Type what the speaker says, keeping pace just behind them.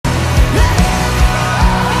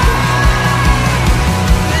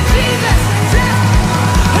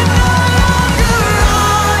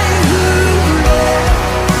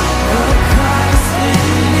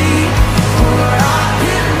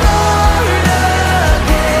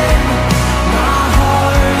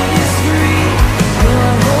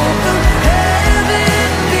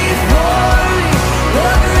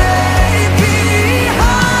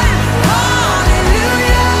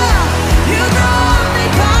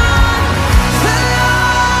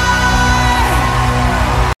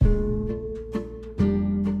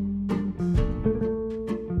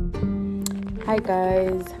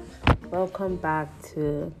welcome back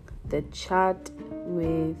to the chat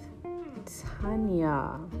with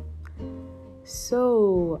Tanya.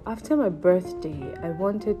 So after my birthday, I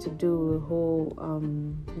wanted to do a whole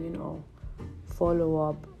follow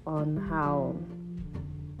up on how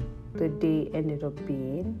the day ended up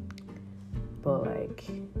being, but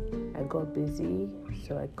I got busy,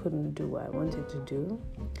 so I couldn't do what I wanted to do.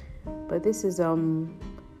 But this is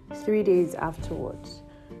 3 days afterwards.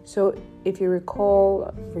 So if you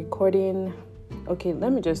recall recording, okay,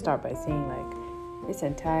 let me just start by saying this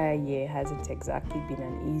entire year hasn't exactly been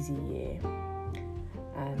an easy year,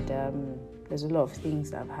 and there's a lot of things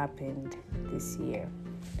that have happened this year.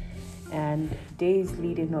 And days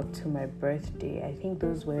leading up to my birthday, I think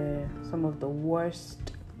those were some of the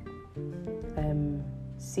worst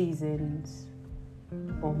seasons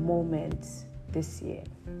or moments this year.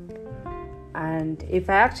 And if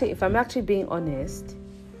I'm actually being honest,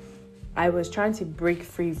 I was trying to break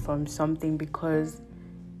free from something, because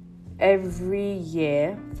every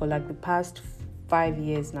year for the past 5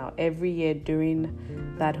 years now, every year during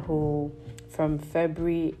that whole from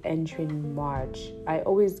February entering March, I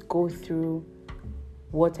always go through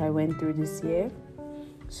what I went through this year.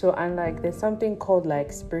 So, and there's something called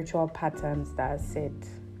spiritual patterns that are set.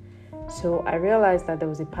 So I realized that there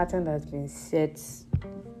was a pattern that's been set.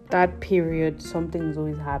 That period, something's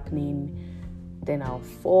always happening. Then I'll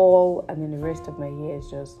fall, and then the rest of my year is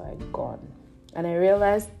just gone. And I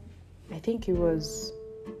realized, I think it was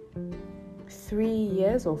 3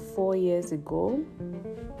 years or 4 years ago,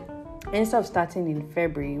 instead of starting in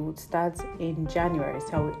February, it would start in January.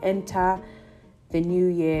 So I would enter the new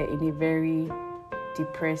year in a very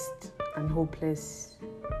depressed and hopeless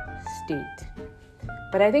state.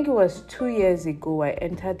 But I think it was 2 years ago I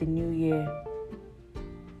entered the new year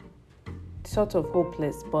sort of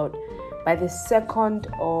hopeless, but by the second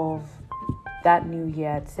of that new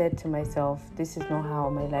year, I'd said to myself, this is not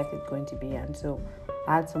how my life is going to be. And so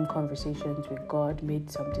I had some conversations with God,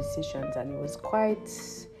 made some decisions, and it was quite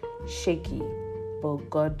shaky, but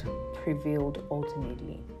God prevailed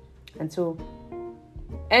ultimately. And so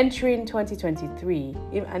entering 2023,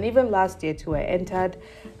 and even last year too, I entered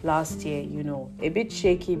last year, a bit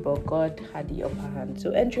shaky, but God had the upper hand.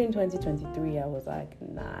 So entering 2023, I was like,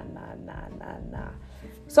 nah.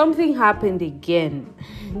 Something happened again.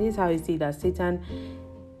 This is how you see that Satan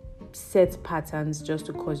sets patterns just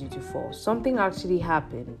to cause you to fall. Something actually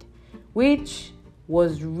happened, which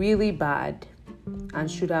was really bad and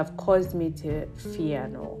should have caused me to fear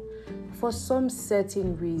and all. For some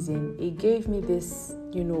certain reason, it gave me this,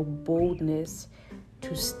 boldness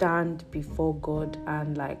to stand before God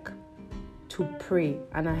and to pray.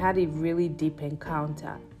 And I had a really deep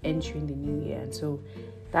encounter entering the new year. And so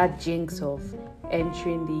that jinx of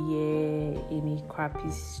entering the year in a crappy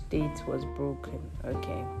state was broken.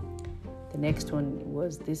 Okay. The next one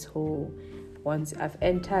was this whole, once I've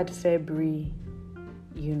entered February,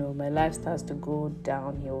 my life starts to go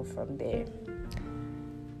downhill from there.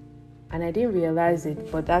 And I didn't realize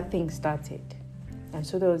it, but that thing started. And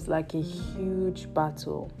so there was a huge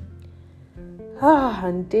battle.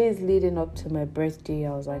 And days leading up to my birthday,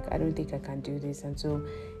 I was like, I don't think I can do this. And so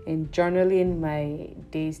in journaling my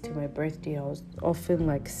days to my birthday, I was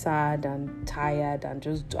often sad and tired, and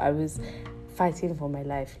I was fighting for my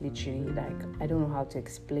life, literally. I don't know how to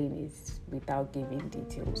explain it without giving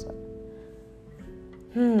details.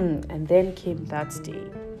 And then came that day.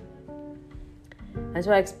 And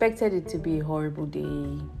so I expected it to be a horrible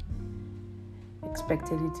day.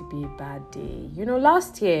 Expected it to be a bad day.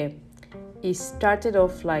 Last year, it started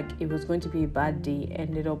off like it was going to be a bad day,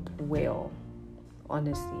 ended up well,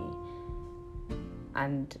 honestly.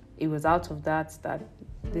 And it was out of that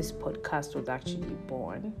this podcast was actually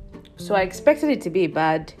born. So I expected it to be a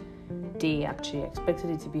bad day, actually. I expected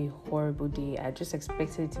it to be a horrible day. I just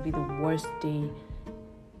expected it to be the worst day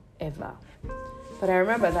ever. But I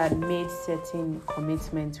remember that I made certain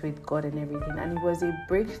commitments with God and everything, and it was a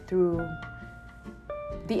breakthrough.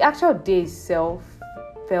 The actual day itself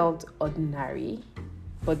felt ordinary,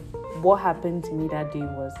 but what happened to me that day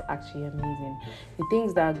was actually amazing. The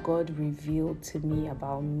things that God revealed to me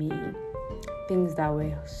about me, things that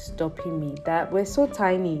were stopping me, that were so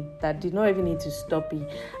tiny, that did not even need to stop me.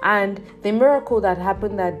 And the miracle that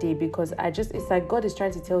happened that day, because it's like God is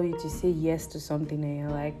trying to tell you to say yes to something, and you're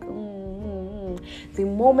like, The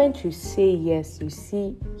moment you say yes, you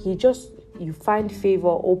see, you find favor,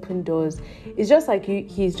 open doors. It's just like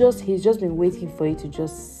he's just been waiting for you to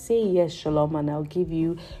just say yes, shalom, and I'll give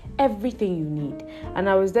you everything you need. And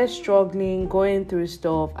I was there struggling, going through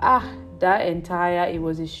stuff. It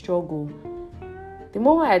was a struggle. The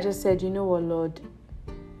moment I just said, you know what, Lord,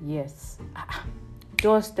 yes.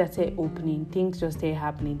 doors started opening, things just started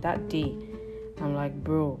happening that day. I'm like,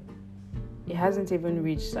 bro, it hasn't even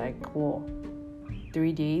reached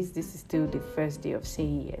 3 days. This is still the first day of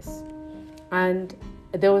saying yes. And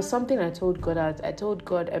there was something I told God.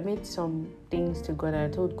 I made some things to God. I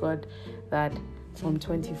told God that from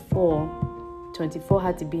 24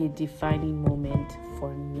 had to be a defining moment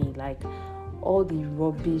for me. Like, all the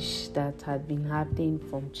rubbish that had been happening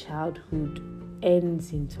from childhood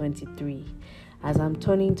ends in 23. As I'm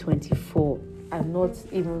turning 24, I'm not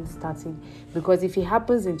even starting, because if it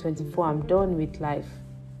happens in 24, I'm done with life.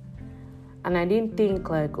 And I didn't think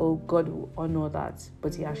oh, God will honor that,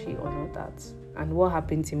 but He actually honored that. And what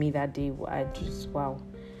happened to me that day, I just, wow.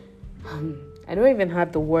 I don't even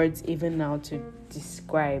have the words even now to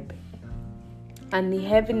describe. And the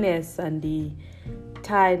heaviness and the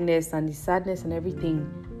tiredness and the sadness and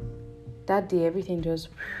everything, that day everything just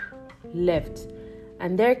left.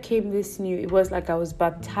 And there came this new, it was like I was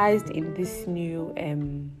baptized in this new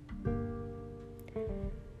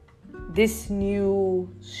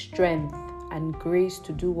strength and grace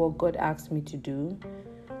to do what God asked me to do,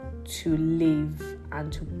 to live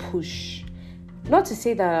and to push. Not to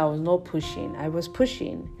say that I was not pushing, I was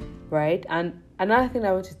pushing, right? And another thing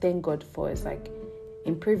I want to thank God for is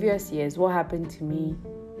in previous years, what happened to me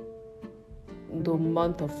in the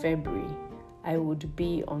month of February, I would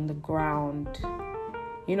be on the ground.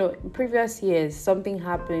 In previous years, something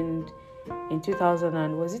happened in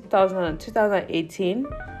 2018,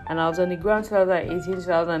 and I was on the ground 2018,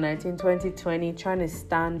 2019, 2020, trying to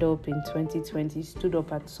stand up in 2020, stood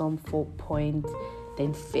up at some point,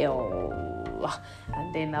 then fell.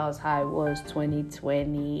 And then that was how I was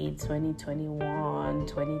 2020, 2021,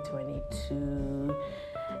 2022.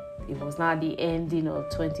 It was not the ending of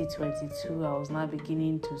 2022. I was now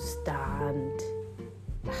beginning to stand.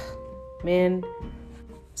 Man.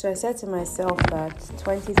 So I said to myself that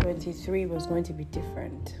 2023 was going to be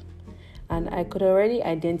different. And I could already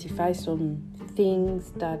identify some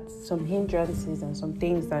hindrances and some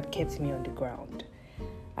things that kept me on the ground.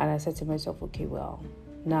 And I said to myself, okay, well,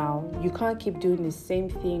 now you can't keep doing the same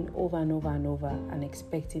thing over and over and over and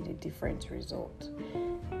expecting a different result.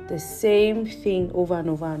 The same thing over and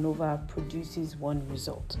over and over produces one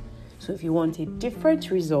result. So if you want a different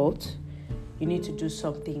result, you need to do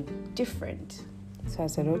something different. So I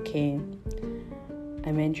said, okay,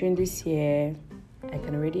 I'm entering this year. I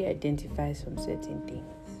can already identify some certain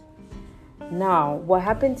things. Now, what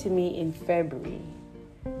happened to me in February,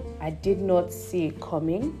 I did not see it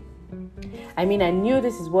coming. I mean, I knew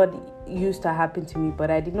this is what used to happen to me,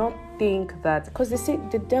 but I did not think that, because they say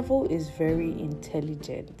the devil is very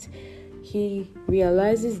intelligent. He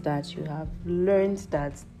realizes that you have learned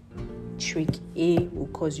that trick A will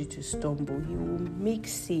cause you to stumble. He will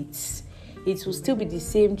mix it. It will still be the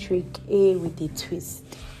same trick A with a twist.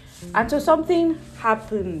 And so something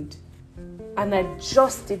happened, and I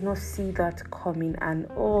just did not see that coming. And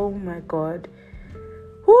oh my God,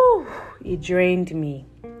 it drained me.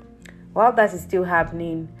 While that is still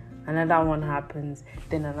happening, another one happens,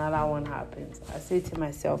 then another one happens. I say to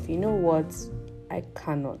myself, you know what? I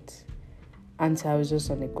cannot. And so I was just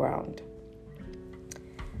on the ground.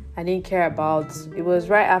 I didn't care about, it was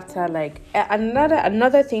right after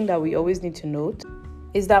another thing that we always need to note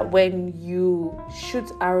is that when you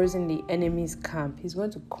shoot arrows in the enemy's camp, he's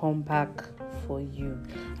going to come back for you,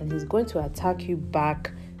 and he's going to attack you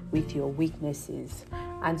back with your weaknesses.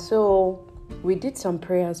 And so we did some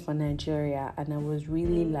prayers for Nigeria, and I was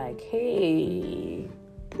really like, hey,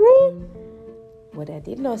 bro. What I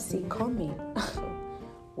did not see coming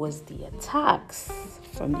was the attacks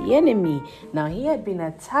from the enemy. Now, he had been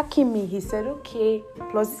attacking me. He said, okay,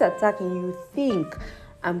 plus this attacking, you think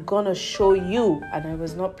I'm gonna show you. And I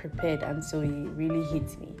was not prepared, and so he really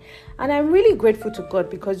hit me. And I'm really grateful to God,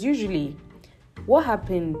 because usually what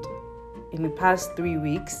happened in the past 3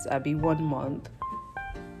 weeks, 1 month,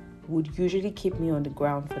 would usually keep me on the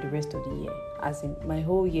ground for the rest of the year. As in, my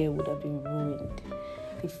whole year would have been ruined.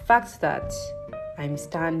 The fact that I'm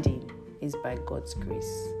standing is by God's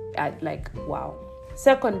grace. Wow.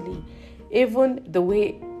 Secondly, even the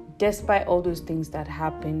way, despite all those things that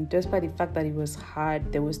happened, despite the fact that it was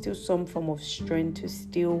hard, there was still some form of strength to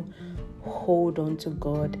still hold on to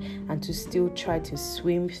God and to still try to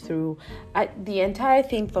swim through. The entire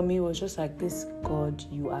thing for me was just like this: God,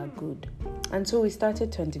 you are good. And so we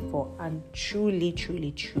started 24, and truly,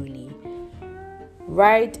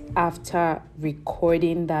 right after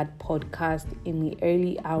recording that podcast in the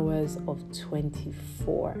early hours of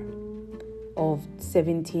 24, of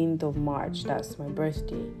 17th of March, that's my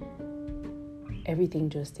birthday, everything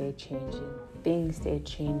just started changing. Things started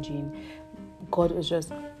changing. God was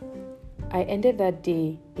just I ended that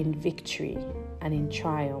day in victory and in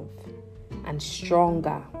triumph, and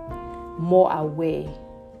stronger, more aware,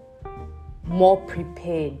 more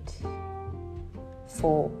prepared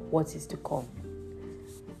for what is to come.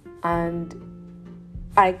 And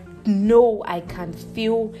I know I can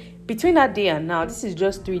feel between that day and now, this is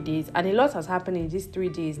just 3 days, and a lot has happened in these 3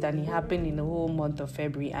 days than it happened in the whole month of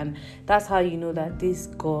February. And that's how you know that this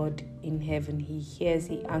God in heaven, he hears,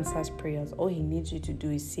 he answers prayers. All he needs you to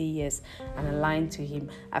do is say yes and align to him.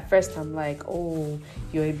 At first I'm like, oh,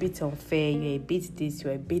 you're a bit unfair, you're a bit this,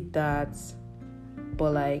 you're a bit that,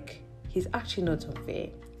 but like, he's actually not unfair.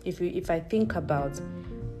 If I think about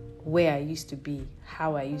where I used to be,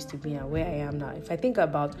 how I used to be, and where I am now, if I think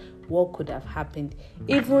about what could have happened,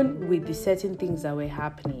 even with the certain things that were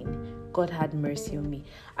happening, God had mercy on me.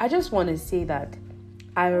 I just want to say that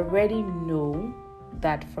I already know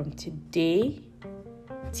that from today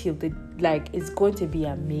till it's going to be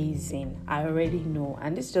amazing. I already know.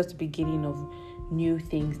 And this is just the beginning of new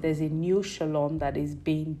things. There's a new shalom that is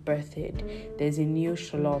being birthed. There's a new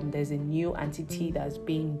shalom. There's a new entity that's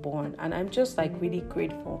being born. And I'm just really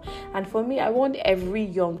grateful. And for me, I want every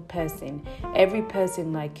young person, every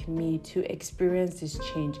person like me to experience this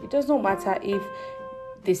change. It does not matter if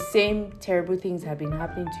the same terrible things have been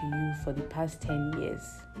happening to you for the past 10 years.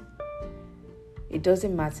 It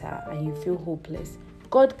doesn't matter and you feel hopeless.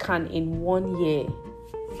 God can in 1 year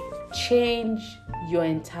change your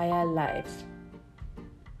entire life.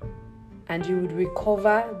 And you would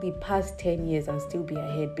recover the past 10 years and still be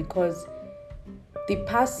ahead, because the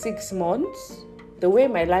past 6 months, the way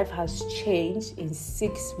my life has changed in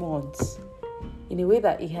 6 months, in a way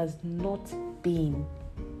that it has not been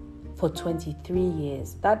for 23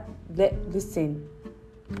 years. Listen.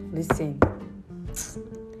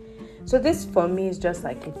 So this for me is just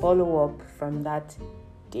like a follow-up from that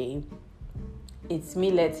day. It's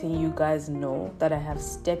me letting you guys know that I have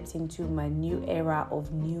stepped into my new era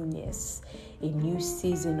of newness, a new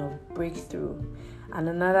season of breakthrough, and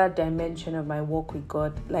another dimension of my walk with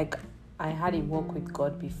God. Like, I had a walk with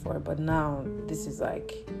God before, but now this is and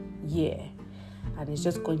it's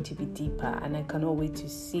just going to be deeper, and I cannot wait to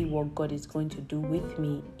see what God is going to do with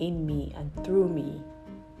me, in me, and through me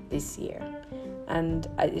this year. And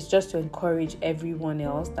it's just to encourage everyone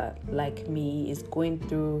else that, like me, is going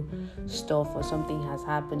through stuff or something has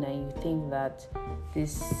happened and you think that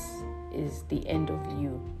this is the end of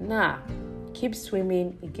you. Nah, keep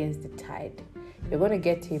swimming against the tide. You're going to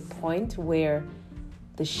get to a point where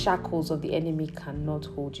the shackles of the enemy cannot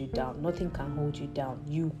hold you down. Nothing can hold you down.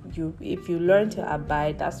 If you learn to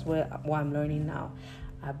abide, that's what I'm learning now.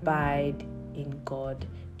 Abide in God,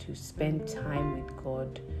 to spend time with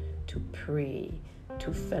God, to pray,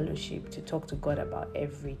 to fellowship, to talk to God about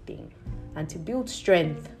everything, and to build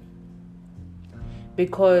strength.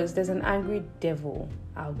 Because there's an angry devil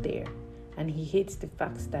out there, and he hates the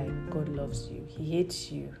fact that God loves you. He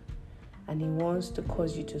hates you, and he wants to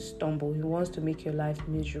cause you to stumble. He wants to make your life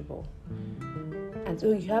miserable. And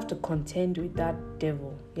so you have to contend with that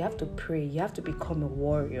devil. You have to pray. You have to become a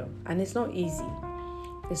warrior. And it's not easy.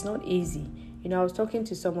 It's not easy. I was talking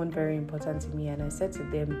to someone very important to me, and I said to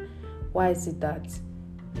them, why is it that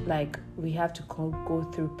we have to go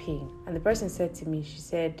through pain? And the person said to me, she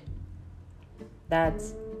said that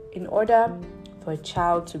in order for a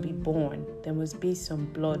child to be born, there must be some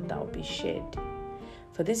blood that will be shed.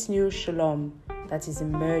 For this new shalom that is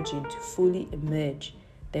emerging to fully emerge,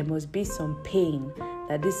 there must be some pain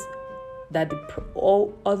that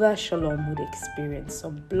all other shalom would experience,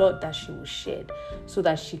 some blood that she will shed, so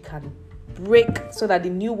that she can break, so that the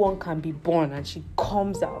new one can be born and she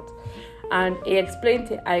comes out. And he explained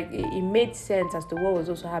it made sense as to what was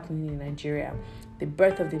also happening in Nigeria. The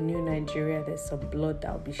birth of the new Nigeria, there's some blood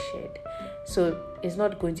that will be shed. So it's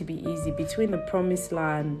not going to be easy. Between the promised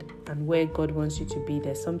land and where God wants you to be,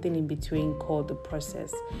 there's something in between called the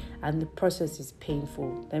process. And the process is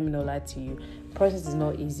painful. Let me not lie to you. Process is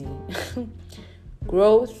not easy.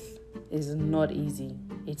 Growth is not easy.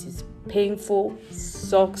 It is painful, it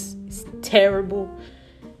sucks, it's terrible.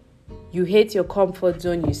 You hate your comfort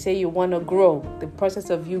zone. You say you want to grow. The process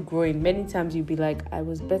of you growing, many times you'll be like, I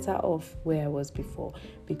was better off where I was before,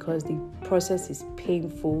 because the process is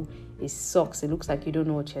painful. It sucks. It looks like you don't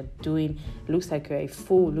know what you're doing. It looks like you're a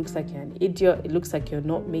fool. It looks like you're an idiot. It looks like you're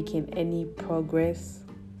not making any progress.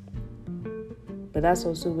 But that's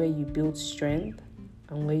also where you build strength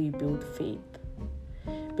and where you build faith.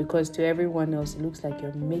 because to everyone else it looks like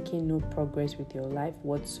you're making no progress with your life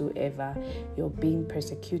whatsoever. You're being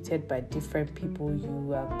persecuted by different people,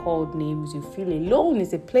 you are called names, you feel alone.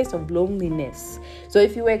 It's a place of loneliness. So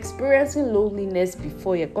if you were experiencing loneliness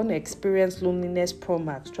before, you're going to experience loneliness pro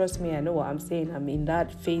max. Trust me, I know what I'm saying. I'm in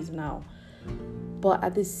that phase now. But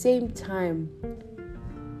at the same time,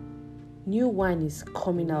 new wine is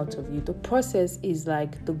coming out of you. The process is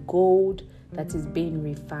like the gold that is being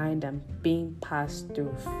refined and being passed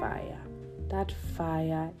through fire. That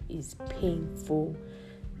fire is painful.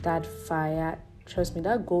 That fire, trust me,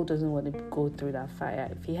 that gold doesn't want to go through that fire.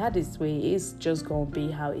 If he had his way, it's just going to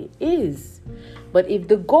be how it is. But if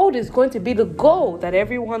the gold is going to be the gold that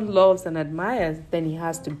everyone loves and admires, then he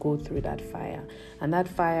has to go through that fire. And that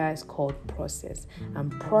fire is called process.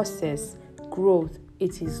 And process, growth,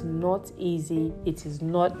 it is not easy. It is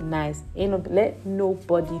not nice. Let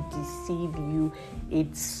nobody deceive you.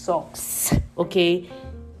 It sucks. Okay?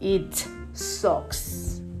 It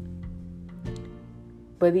sucks.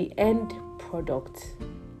 But the end product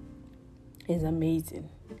is amazing.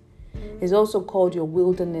 It's also called your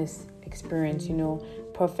wilderness experience.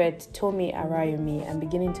 Prophet Tomi Arayomi, I'm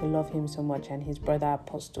beginning to love him so much, and his brother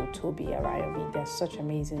Apostle Toby Arayomi, they're such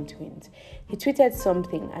amazing twins. He tweeted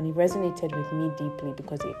something and it resonated with me deeply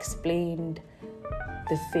because he explained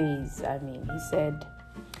the phase. He said,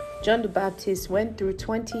 John the Baptist went through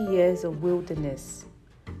 20 years of wilderness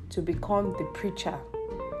to become the preacher,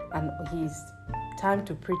 and his time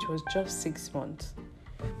to preach was just 6 months.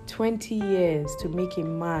 20 years to make a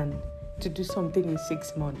man to do something in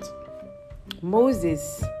 6 months.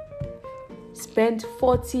 Moses spent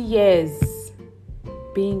 40 years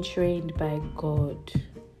being trained by God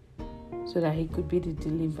so that he could be the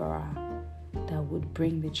deliverer that would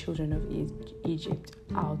bring the children of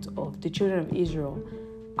the children of Israel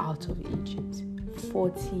out of Egypt.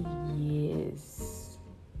 40 years.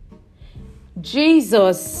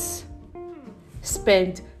 Jesus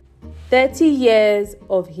spent 30 years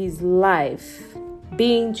of his life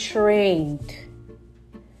being trained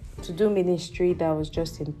to do ministry that was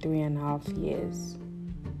just in 3.5 years.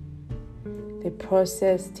 The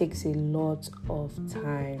process takes a lot of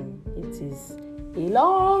time. It is a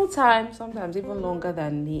long time, sometimes even longer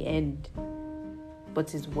than the end,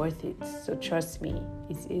 but it's worth it. So trust me,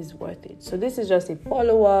 it is worth it. So this is just a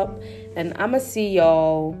follow-up, and I'ma see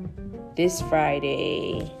y'all this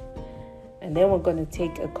Friday, and then we're gonna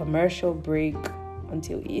take a commercial break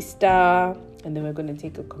until Easter, and then we're gonna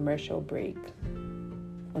take a commercial break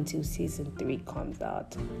until season 3 comes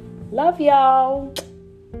out. Love y'all.